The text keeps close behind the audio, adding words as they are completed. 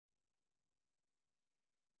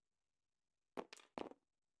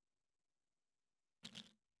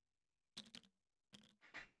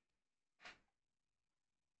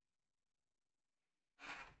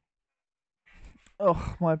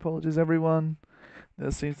Oh, my apologies, everyone.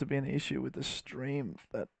 There seems to be an issue with the stream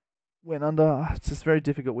that went under. It's just very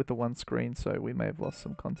difficult with the one screen, so we may have lost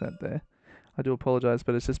some content there. I do apologize,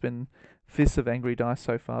 but it's just been fists of angry dice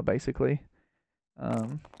so far, basically.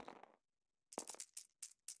 Um,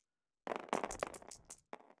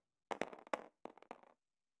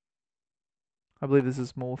 I believe this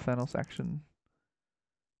is more Thanos action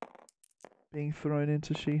being thrown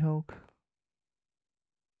into She-Hulk.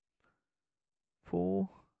 4.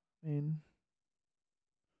 I mean,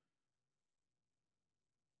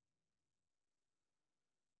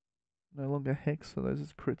 no longer Hex, so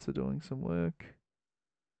those crits are doing some work.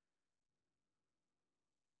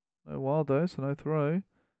 No wild though, so no throw.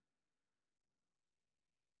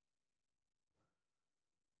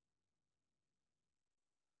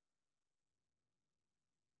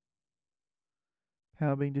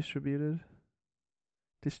 Power being distributed.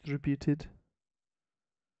 Distributed.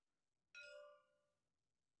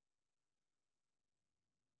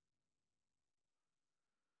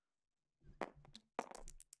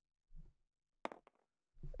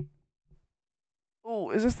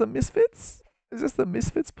 Oh, is this the Misfits? Is this the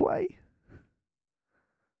Misfits play?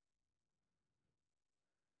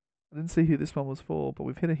 I didn't see who this one was for, but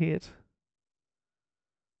we've hit a hit.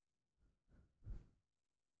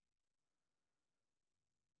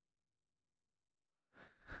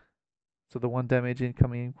 So the 1 damage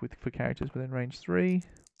incoming with for characters within range 3.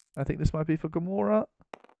 I think this might be for Gamora.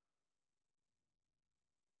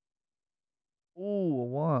 Ooh, a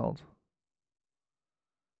wild.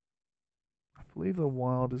 I believe the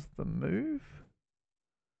wild is the move.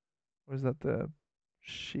 Or is that the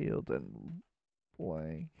shield and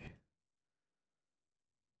blank?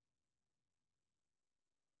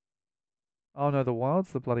 Oh no, the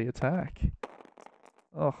wild's the bloody attack.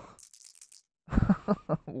 Oh.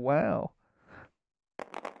 Wow.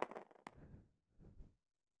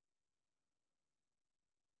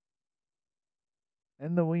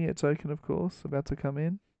 And the wing token, of course, about to come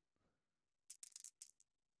in.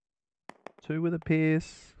 2 with a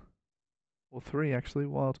pierce. Or 3 actually,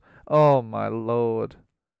 wild. Oh my lord.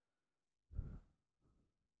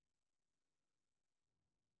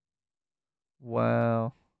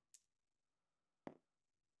 Wow.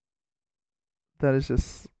 That is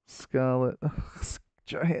just Scarlet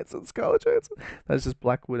Johansson, Scarlett Johansson. That is just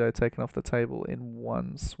Black Widow taken off the table in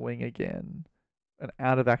one swing again. And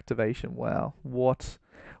out of activation. Wow. What?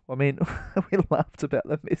 I mean, we laughed about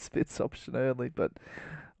the Misfits option early, but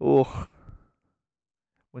oh,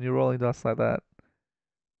 when you're rolling dice like that,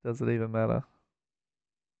 does it even matter?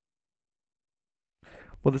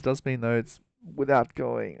 What this does mean though, it's without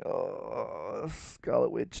going, oh,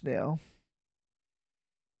 Scarlet Witch now.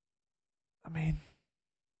 I mean,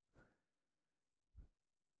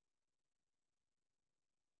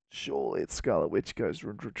 surely it's Scarlet Witch goes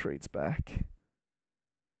and retreats back.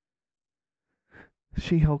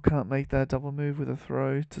 She-Hulk can't make that double move with a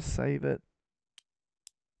throw to save it.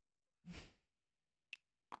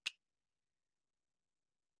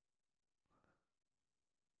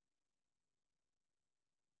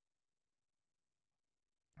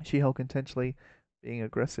 She-Hulk intentionally being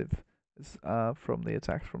aggressive from the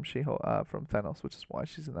attacks from She-Hulk from Thanos, which is why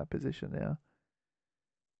she's in that position now.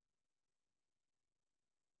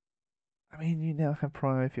 I mean, you now have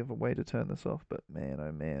Prime if you have a way to turn this off, but man,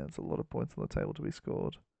 oh man, it's a lot of points on the table to be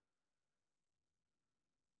scored.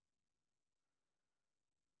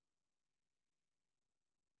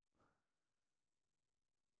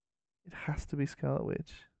 It has to be Scarlet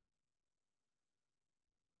Witch.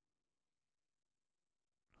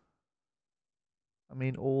 I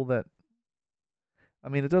mean, all that. I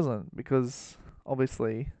mean, it doesn't because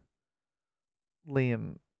obviously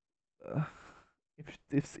Liam. Uh,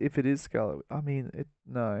 if it is Scarlet, I mean, it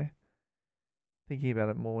no. Thinking about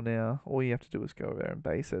it more now, all you have to do is go over there and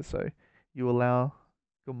base it. So you allow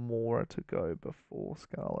Gamora to go before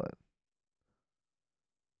Scarlet.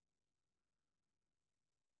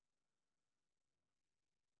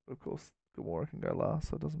 Of course, Gamora can go last,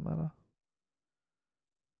 so it doesn't matter.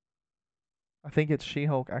 I think it's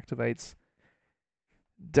She-Hulk activates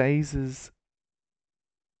Daze's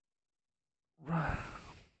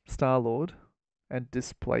Star-Lord and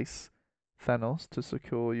displace Thanos to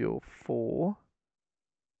secure your 4,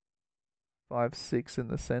 5, 6 in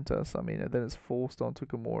the center. So I mean, and then it's forced onto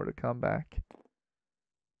Gamora to come back.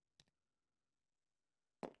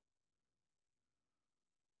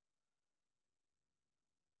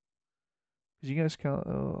 Because you guys can't.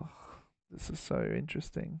 Oh, this is so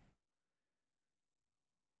interesting.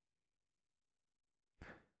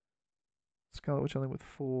 Scarlet Witch only with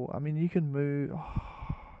 4. I mean, you can move.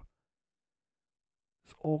 Oh,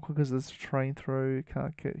 awkward because there's a train through.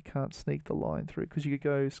 Can't sneak the line through because you could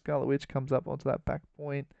go Scarlet Witch comes up onto that back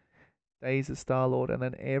point, dazes Star Lord, and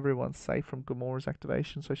then everyone's safe from Gamora's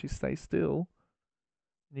activation, so she stays still.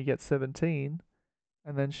 And you get 17,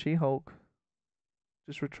 and then She Hulk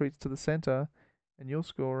just retreats to the center, and you're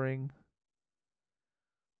scoring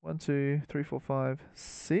 1, 2, 3, 4, 5,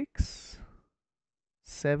 6,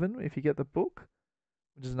 7 if you get the book,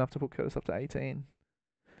 which is enough to put Kurtis up to 18.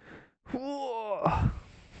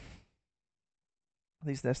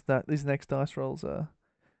 These next dice rolls are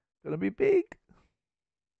gonna be big.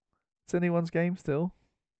 It's anyone's game still.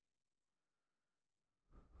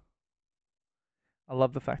 I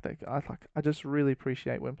love the fact that I just really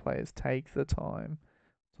appreciate when players take the time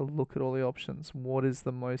to look at all the options. What is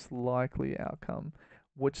the most likely outcome?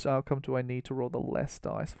 Which outcome do I need to roll the less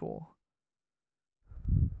dice for?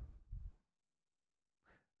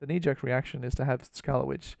 The knee-jerk reaction is to have Scarlet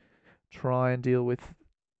Witch try and deal with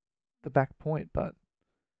the back point, but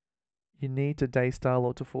you need to day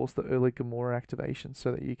Star-Lord to force the early Gamora activation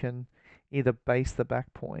so that you can either base the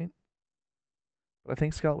back point. But I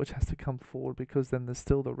think Scarlet Witch has to come forward because then there's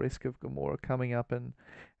still the risk of Gamora coming up and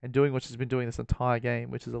doing what she's been doing this entire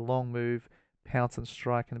game, which is a long move, pounce and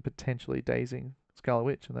strike, and potentially dazing Scarlet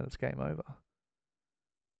Witch, and then it's game over.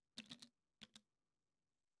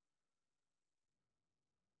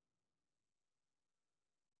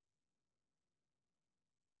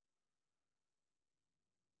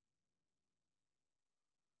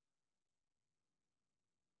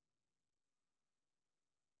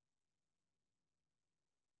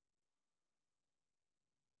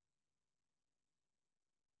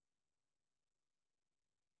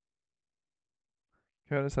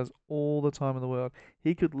 Kurtis has all the time in the world.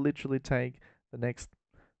 He could literally take the next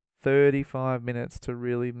 35 minutes to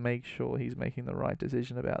really make sure he's making the right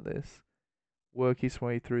decision about this. Work his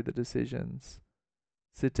way through the decisions.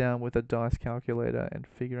 Sit down with a dice calculator and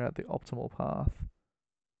figure out the optimal path.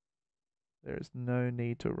 There is no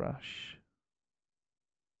need to rush.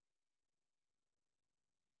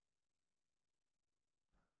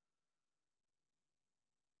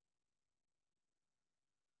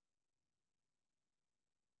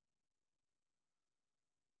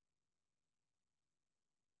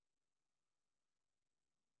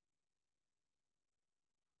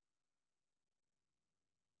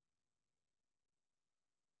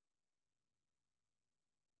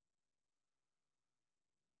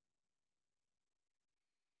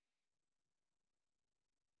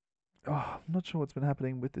 Oh, I'm not sure what's been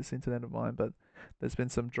happening with this internet of mine, but there's been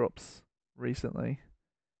some drops recently,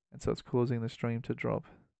 and so it's causing the stream to drop.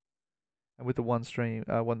 And with the one screen,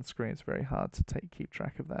 it's very hard to keep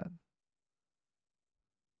track of that.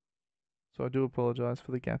 So I do apologize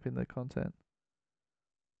for the gap in the content.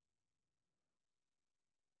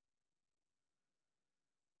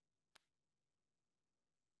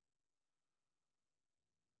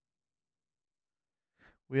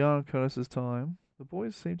 We are on Curtis's time. The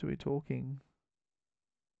boys seem to be talking.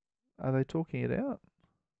 Are they talking it out?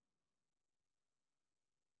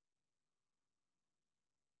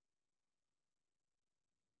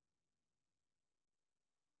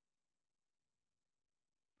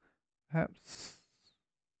 Perhaps.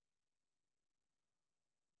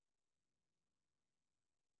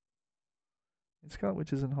 Scarlet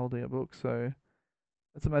Witch isn't holding a book, so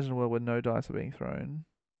let's imagine a world where no dice are being thrown.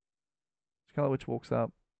 Scarlet Witch walks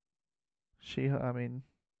up.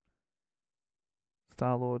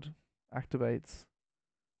 Star Lord activates,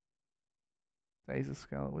 dazes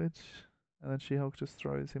Scarlet Witch, and then She Hulk just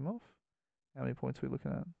throws him off. How many points are we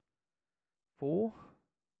looking at? 4,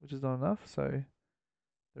 which is not enough, so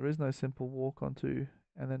there is no simple walk onto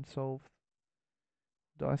and then solve.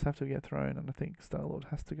 Dice have to get thrown, and I think Star Lord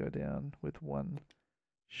has to go down with one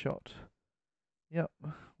shot. Yep,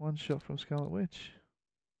 one shot from Scarlet Witch.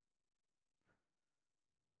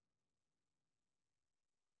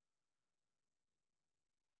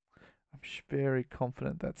 I'm very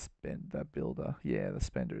confident that builder. Yeah, the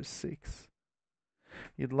spender is 6.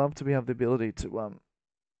 You'd love to have the ability to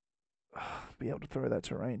be able to throw that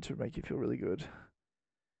terrain to make you feel really good.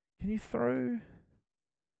 Can you throw?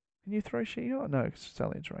 Can you throw She-Hulk? No, it's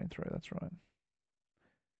only a terrain throw. That's right.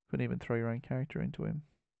 Couldn't even throw your own character into him.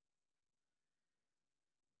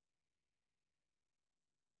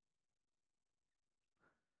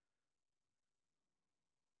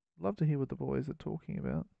 Love to hear what the boys are talking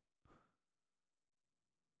about.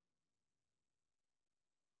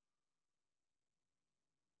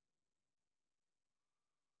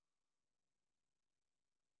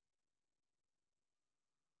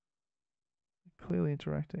 Clearly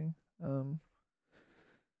interacting.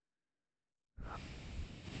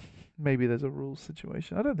 Maybe there's a rules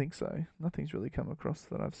situation. I don't think so. Nothing's really come across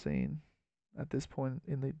that I've seen at this point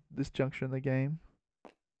in this juncture in the game.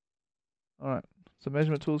 All right, so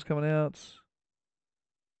measurement tools coming out.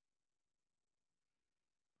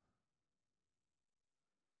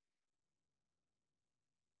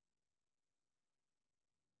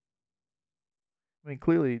 I mean,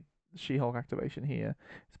 clearly, She-Hulk activation here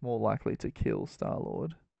is more likely to kill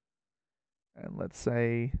Star-Lord. And let's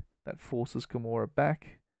say that forces Gamora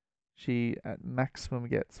back. She at maximum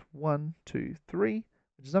gets 1, 2, 3,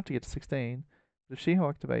 which is enough to get to 16. But if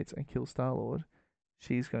She-Hulk activates and kills Star-Lord,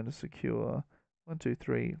 she's going to secure 1, 2,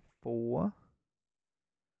 3, 4,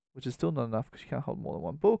 which is still not enough because she can't hold more than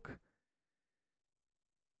one book,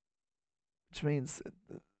 which means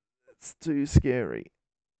it's too scary.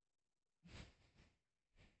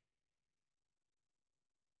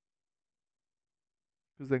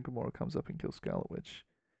 Because then Gamora comes up and kills Scarlet Witch,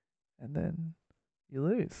 and then you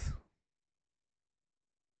lose.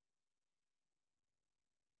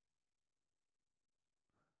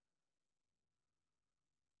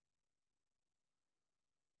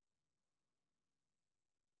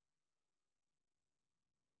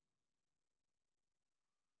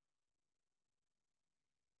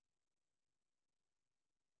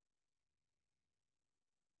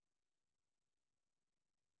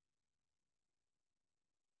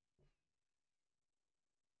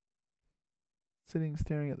 Sitting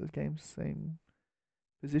staring at the game's same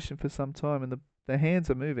position for some time, and the hands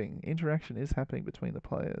are moving. Interaction is happening between the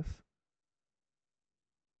players.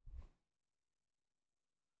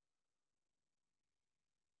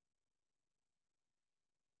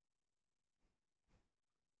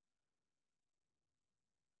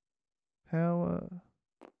 Power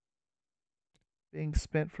being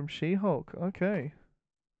spent from She-Hulk. Okay.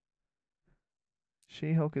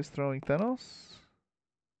 She-Hulk is throwing Thanos.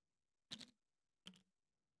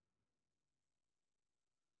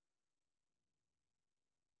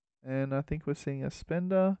 And I think we're seeing a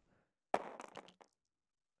spender.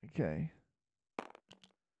 Okay.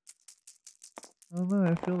 Oh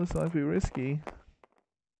no, I feel this might be risky.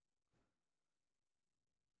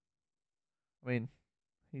 I mean,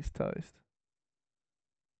 he's toast.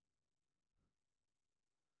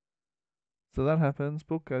 So that happens,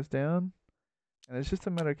 book goes down, and it's just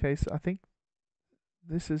a matter of case. I think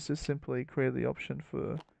this is just simply create the option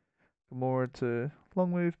for Gamora to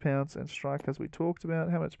long move, pounce, and strike as we talked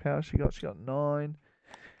about. How much power she got? She got 9.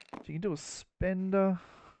 She can do a spender.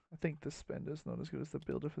 I think the spender's not as good as the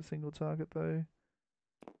builder for single target though.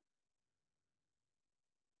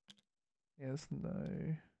 Yes, no.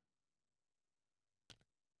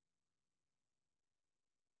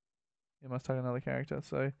 You must target another character,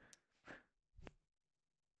 so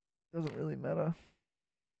doesn't really matter.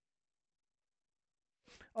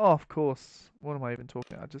 Oh, of course. What am I even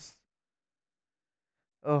talking about?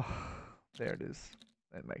 Oh, there it is.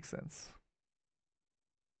 That makes sense.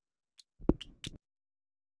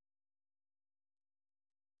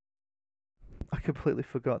 I completely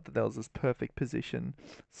forgot that there was this perfect position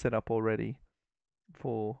set up already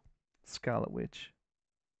for Scarlet Witch.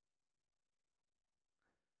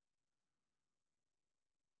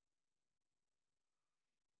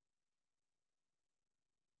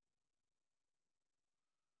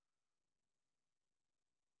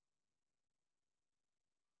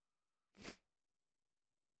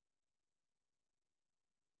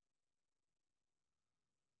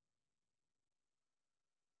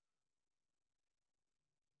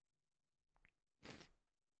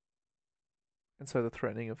 And so the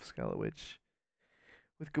threatening of Scarlet Witch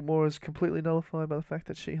with Gamora is completely nullified by the fact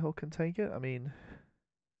that She-Hulk can take it. I mean,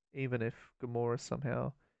 even if Gamora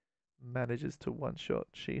somehow manages to one-shot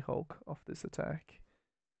She-Hulk off this attack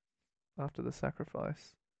after the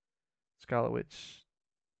sacrifice, Scarlet Witch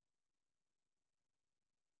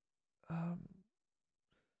um,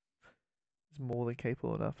 is more than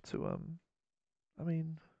capable enough to I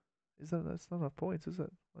mean, that's not enough points, is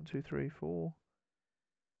it? 1, 2, 3, 4.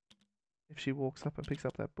 If she walks up and picks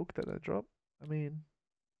up that book that I dropped, I mean,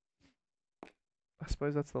 I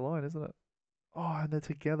suppose that's the line, isn't it? Oh, and they're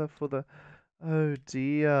together for the. Oh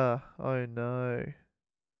dear. Oh no.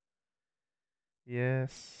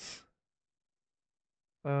 Yes.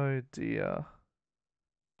 Oh dear.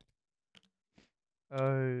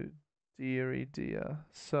 Oh dearie dear.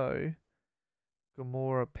 So,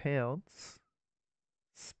 Gamora pounce,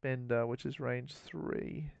 Spender, which is range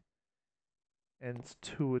 3, and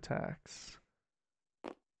 2 attacks.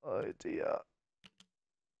 Oh dear.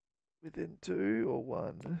 Within 2 or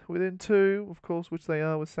 1? Within 2, of course, which they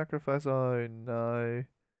are with sacrifice. Oh no.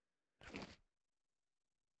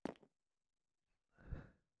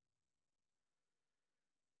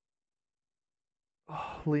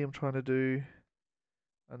 Oh, Liam trying to do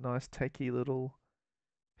a nice techie little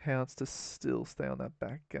pounce to still stay on that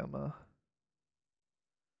backgammon.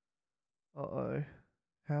 Uh-oh.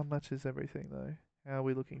 How much is everything though? How are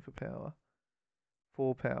we looking for power?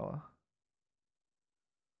 4 power.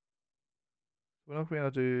 We're not going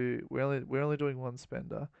to do. We're only doing one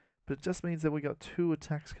spender, but it just means that we got 2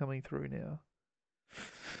 attacks coming through now.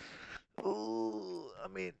 Oh, I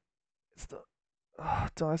mean, it's the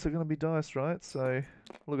dice are going to be dice, right? So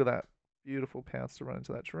look at that beautiful pounce to run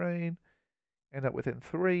into that terrain. End up within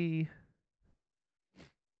 3.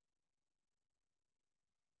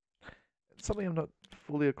 Something I'm not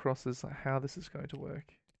fully across is how this is going to work.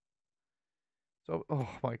 So, oh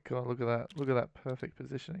my god, look at that. Look at that perfect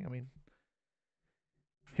positioning. I mean,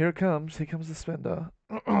 here it comes. Here comes the spender.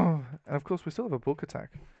 And of course, we still have a book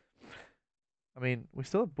attack. I mean, we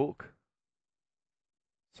still have book.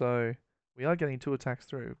 So, we are getting 2 attacks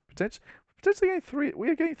through. Potentially getting 3. We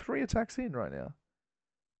are getting 3 attacks in right now.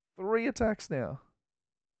 3 attacks now.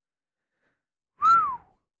 Whew.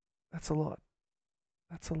 That's a lot.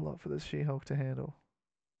 That's a lot for this She-Hulk to handle.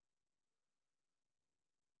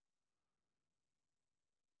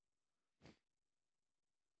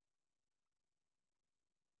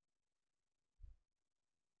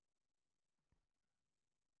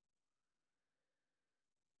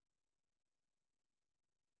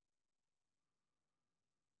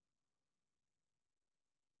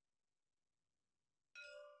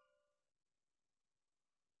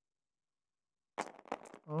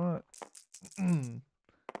 Alright.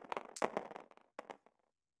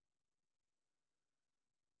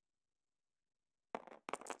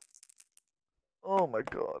 Oh my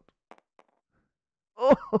god.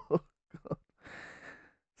 Oh god.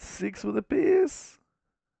 6 with a pierce.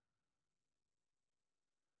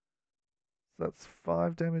 So that's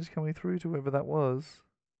 5 damage coming through to whoever that was.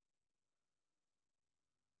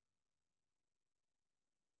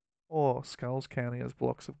 Oh, skulls counting as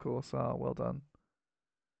blocks, of course. Ah, well done.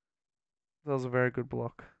 That was a very good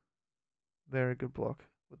block. Very good block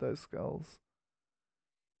with those skulls.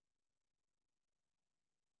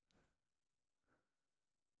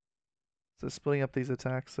 So splitting up these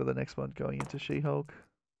attacks, so the next one going into She-Hulk.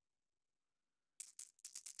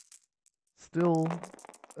 Still,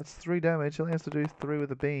 that's 3 damage. He only has to do 3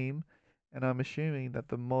 with a beam. And I'm assuming that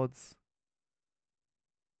the mods...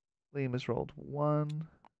 Liam has rolled 1.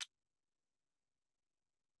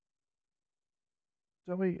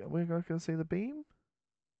 We're not going to see the beam?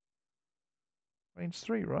 Range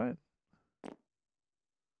 3, right?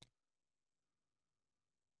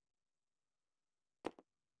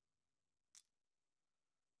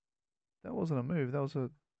 That wasn't a move, that was a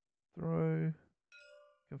throw.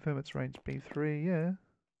 Confirm its range B3, yeah.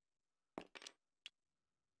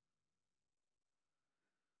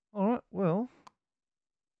 Alright, well,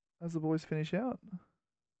 as the boys finish out.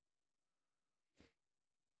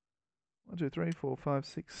 1, 2, 3, 4, 5,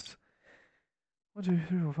 6. 1, 2,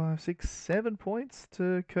 3, 4, 5, 6, 7 points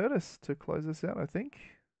to Kurtis to close this out, I think.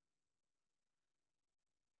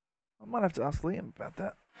 I might have to ask Liam about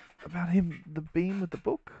that. About him, the beam with the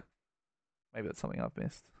book. Maybe that's something I've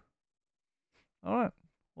missed. Alright.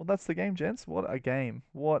 Well, that's the game, gents. What a game.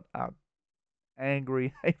 What a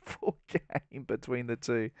angry, hateful game between the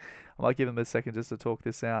two. I might give him a second just to talk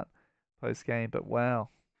this out post game, but wow.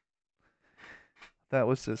 That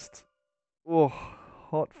was just, oh,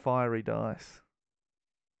 hot, fiery dice.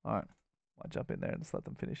 Alright. Might jump in there and just let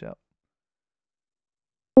them finish up.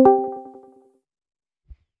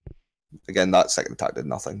 Again, that second attack did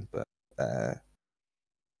nothing, but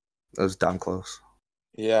it was damn close.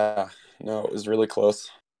 Yeah, no, it was really close.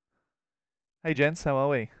 Hey, gents, how are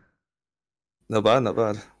we? Not bad, not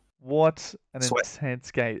bad. What an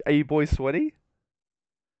intense game. Are you boys sweaty?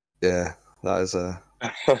 Yeah, that is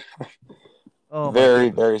Oh, very,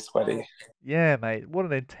 very sweaty. Yeah, mate. What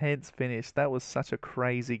an intense finish. That was such a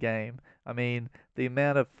crazy game. I mean, the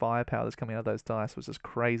amount of firepower that's coming out of those dice was just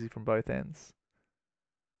crazy from both ends.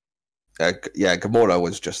 yeah, Gamora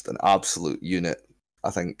was just an absolute unit. I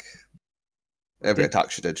think every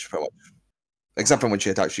attack she did, she pretty much, except for when she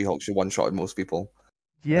attacked She-Hulk, she one-shotted most people.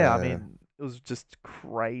 Yeah, I mean, it was just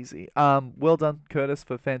crazy. Well done, Kurtis,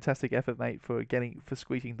 for fantastic effort, mate, for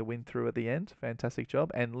squeaking the win through at the end. Fantastic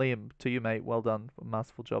job. And Liam, to you, mate, well done.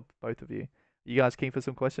 Masterful job, both of you. You guys keen for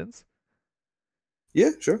some questions?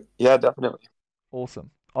 Yeah, sure. Yeah, definitely.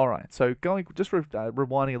 Awesome. All right. So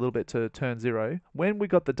rewinding a little bit to turn 0. When we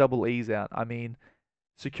got the double E's out, I mean,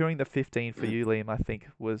 securing the 15 for you, Liam, I think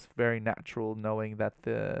was very natural, knowing that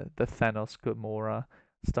the Thanos Gamora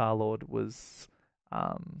Star-Lord was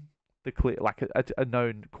the clear like a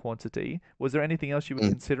known quantity. Was there anything else you were Mm.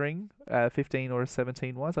 considering 15 or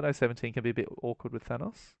 17 wise? I know 17 can be a bit awkward with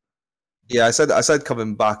Thanos. Yeah, I said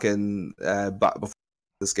coming back in back before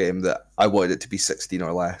this game that I wanted it to be 16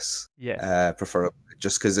 or less, Yes. preferably,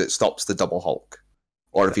 just because it stops the double Hulk.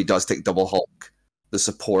 Or if he does take double Hulk, the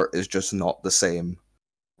support is just not the same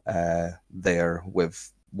there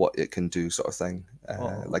with what it can do, sort of thing.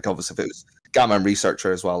 Like obviously, if it was Gamma and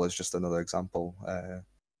Researcher as well as just another example,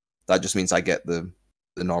 that just means I get the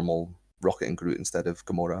normal Rocket and Groot instead of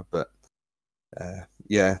Gamora. But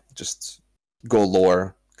yeah, just go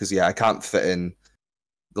lower because I can't fit in.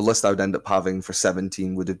 The list I would end up having for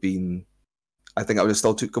 17 would have been, I think I would have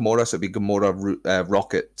still took Gamora, so it'd be Gamora,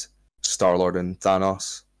 Rocket, Star-Lord, and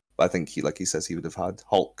Thanos. But I think like he says, he would have had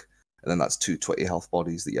Hulk, and then that's 220 health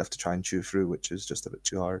bodies that you have to try and chew through, which is just a bit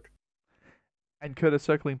too hard. And Curtis,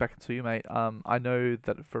 circling back to you, mate. I know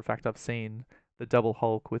that for a fact I've seen the double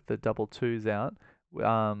Hulk with the double twos out.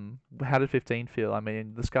 How did 15 feel? I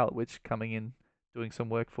mean, the Scarlet Witch coming in doing some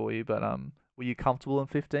work for you, but were you comfortable in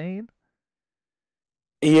 15?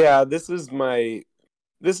 Yeah, this is my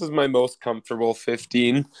most comfortable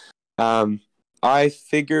 15. I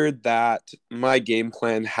figured that my game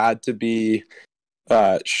plan had to be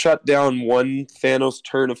shut down one Thanos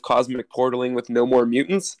turn of cosmic portaling with no more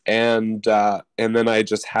mutants, and then I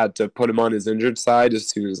just had to put him on his injured side as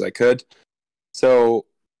soon as I could. So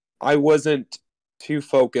I wasn't too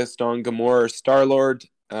focused on Gamora or Star-Lord.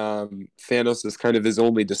 Thanos is kind of his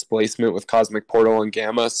only displacement with cosmic portal and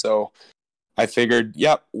Gamma, so I figured,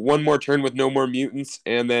 yep, one more turn with no more mutants,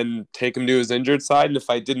 and then take him to his injured side. And if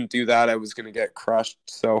I didn't do that, I was going to get crushed.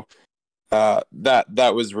 So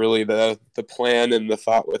that was really the plan and the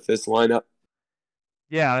thought with this lineup.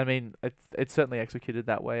 Yeah, I mean, it certainly executed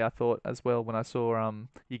that way. I thought as well when I saw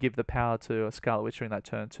you give the power to a Scarlet Witch during that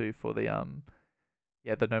turn two for the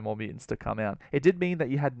the no more mutants to come out. It did mean that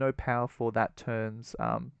you had no power for that turn's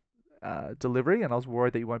delivery, and I was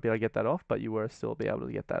worried that you won't be able to get that off, but you were still be able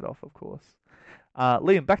to get that off, of course.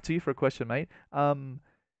 Liam, back to you for a question, mate.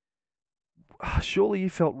 Surely you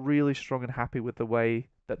felt really strong and happy with the way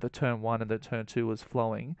that the turn one and the turn two was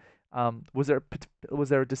flowing. Was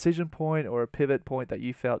there a decision point or a pivot point that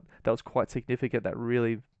you felt that was quite significant that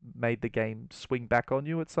really made the game swing back on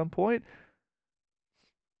you at some point?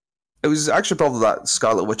 It was actually probably that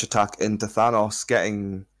Scarlet Witch attack into Thanos,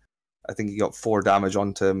 getting, I think he got 4 damage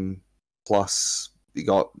onto him, plus he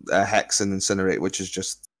got a Hex and Incinerate, which is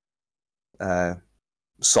just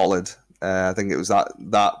solid. I think it was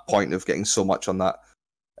that point of getting so much on that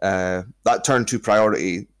turn 2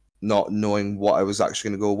 priority, not knowing what I was actually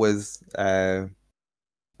going to go with,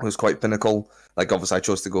 was quite pinnacle. Like obviously I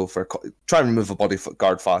chose to go for try and remove a body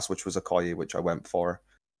guard fast, which was a Okoye, which I went for.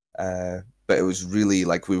 But it was really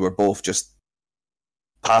like we were both just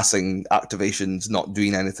passing activations, not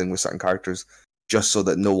doing anything with certain characters, just so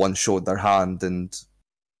that no one showed their hand. And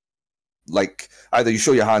like either you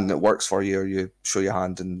show your hand and it works for you, or you show your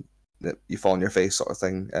hand and you fall on your face, sort of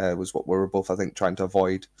thing. Was what we were both, I think, trying to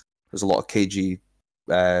avoid. There's a lot of KG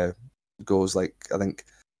goes. Like I think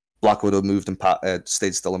Black Widow moved and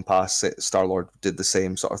stayed still and passed. Star-Lord did the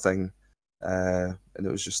same sort of thing, and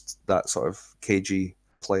it was just that sort of KG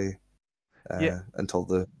play until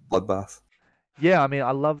the bloodbath. Yeah, I mean,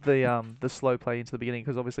 I love the slow play into the beginning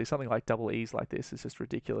because obviously something like double E's like this is just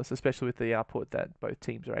ridiculous, especially with the output that both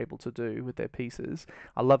teams are able to do with their pieces.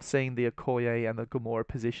 I love seeing the Okoye and the Gamora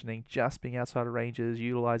positioning, just being outside of ranges,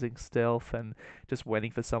 utilizing stealth, and just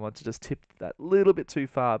waiting for someone to just tip that little bit too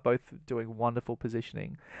far. Both doing wonderful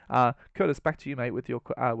positioning. Curtis, back to you, mate, with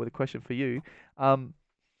with a question for you. Um,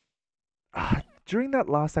 During that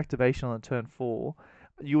last activation on turn four,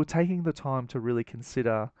 you were taking the time to really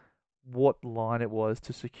consider what line it was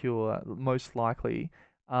to secure most likely.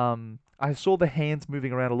 I saw the hands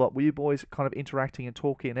moving around a lot. Were you boys kind of interacting and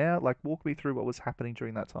talking out? Like, walk me through what was happening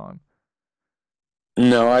during that time.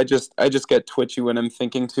 No, I just get twitchy when I'm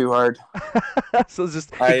thinking too hard. So it was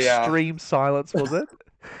just I extreme silence, was it?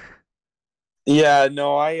 Yeah,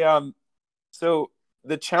 no, so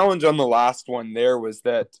the challenge on the last one there was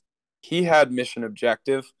that he had mission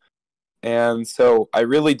objective, and so I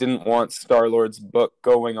really didn't want Star-Lord's book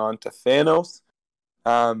going on to Thanos.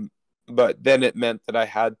 But then it meant that I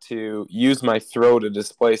had to use my throw to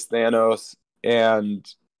displace Thanos,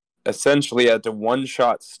 and essentially had to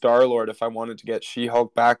one-shot Star-Lord if I wanted to get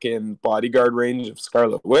She-Hulk back in bodyguard range of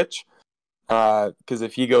Scarlet Witch. Because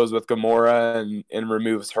if he goes with Gamora and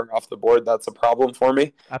removes her off the board, that's a problem for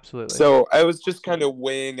me. Absolutely. So I was just kind of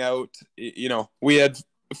weighing out, we had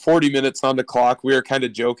 40 minutes on the clock. We were kind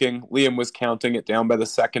of joking. Liam was counting it down by the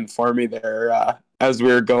second for me there as we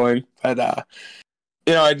were going. But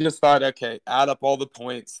I just thought, okay, add up all the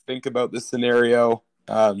points, think about the scenario.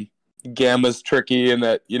 Gamma's tricky in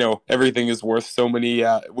that, everything is worth so many,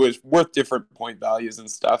 was worth different point values and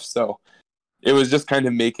stuff. So it was just kind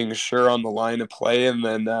of making sure on the line of play, and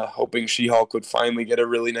then hoping She-Hulk would finally get a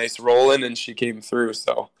really nice roll in, and she came through.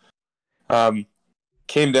 So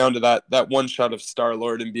came down to that one shot of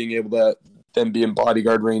Star-Lord, and being able to then be in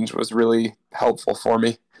bodyguard range was really helpful for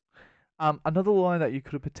me. Another line that you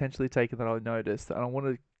could have potentially taken that I noticed, and I want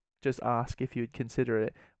to just ask if you'd consider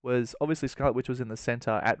it, was obviously Scarlet Witch was in the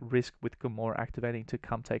center at risk with Gamora activating to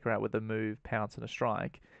come take her out with a move, pounce, and a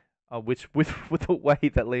strike, which with the way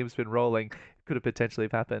that Liam's been rolling, could have potentially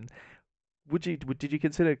have happened. Did you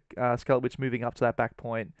consider Scarlet Witch moving up to that back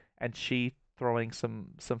point and she throwing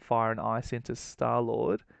some fire and ice into Star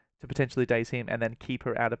Lord to potentially daze him and then keep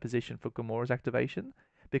her out of position for Gamora's activation?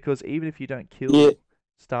 Because even if you don't Yeah, kill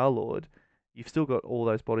Star Lord, you've still got all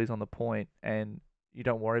those bodies on the point, and you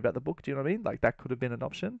don't worry about the book. Do you know what I mean? Like that could have been an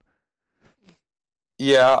option.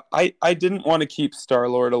 yeah. I didn't want to keep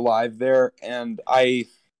Star-Lord alive there, and I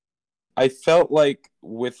felt like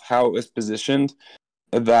with how it was positioned,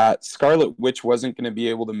 that Scarlet Witch wasn't going to be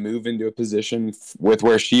able to move into a position with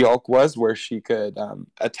where She-Hulk was, where she could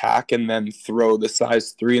attack and then throw the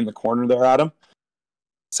size 3 in the corner there at him.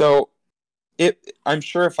 So I'm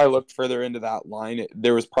sure if I looked further into that line,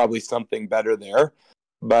 there was probably something better there.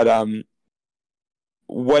 But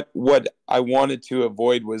what I wanted to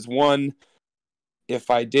avoid was, one, if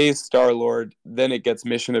I daze Star-Lord, then it gets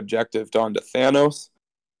mission objectived onto Thanos.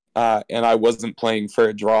 And I wasn't playing for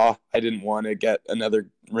a draw. I didn't want to get another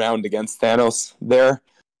round against Thanos there.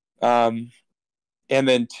 And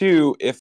then two, if